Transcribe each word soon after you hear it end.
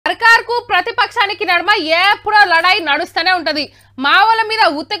పాలకులకు ప్రతిపక్షానికి నడుమ ఎప్పుడో లడాయి నడుస్తూనే ఉంటది. మావోల మీద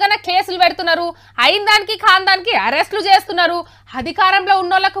ఉత్తగానే కేసులు పెడుతున్నారు, అయిన దానికి కాని దానికి అరెస్టులు చేస్తున్నారు. అధికారంలో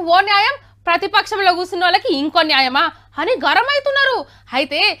ఉన్నోళ్లకు ఓ న్యాయం, ప్రతిపక్షంలో కూర్చున్న వాళ్ళకి ఇంకో న్యాయమా అని గరమైతున్నారు.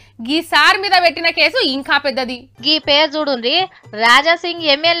 అయితే గీ సార్ మీద పెట్టిన కేసు ఇంకా పెద్దది. గీ పేరు చూడుండ్రి, Raja Singh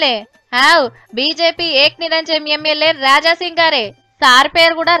MLA. Have BJP Ek Niranjan MLA Raja Singh గారే. సార్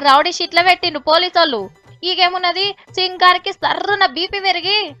పేరు కూడా రౌడీ షీట్ల పెట్టిండు పోలీసోళ్ళు. ఈగేమున్నది, సింగ్ గారికి సర్రున బీపీ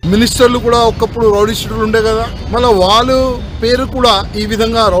పెరిగి మినిస్టర్లు కూడా ఒకప్పుడు రౌడీ షీట్లు ఉండే కదా, మళ్ళీ వాళ్ళు పేరు కూడా ఈ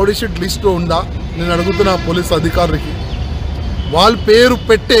విధంగా రౌడీ షీట్ లిస్ట్ లో ఉందా? నేను అడుగుతున్నా పోలీస్ అధికారులకి, వాళ్ళ పేరు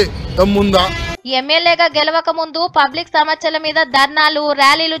పెట్టే దమ్ముందా? ఎమ్మెల్యేగా గెలవక ముందు పబ్లిక్ సమస్యల మీద ధర్నాలు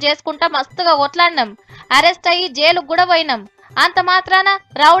ర్యాలీలు చేసుకుంటా మస్తుగా కొట్లాడినాం, అరెస్ట్ అయ్యి జైలుకు కూడా పోయినాం. అంత మాత్రాన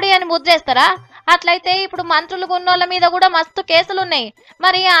రౌడీ అని ముద్రేస్తారా? అట్లయితే ఇప్పుడు మంత్రులు ఉన్నోళ్ళ మీద కూడా మస్తు కేసులున్నాయి,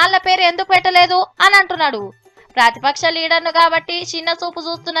 మరి వాళ్ళ పేరు ఎందుకు పెట్టలేదు అని అంటున్నాడు. ప్రతిపక్ష లీడర్ను కాబట్టి చిన్న చూపు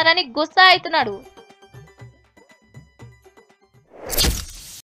చూస్తున్నారని గుస్సా అవుతున్నాడు.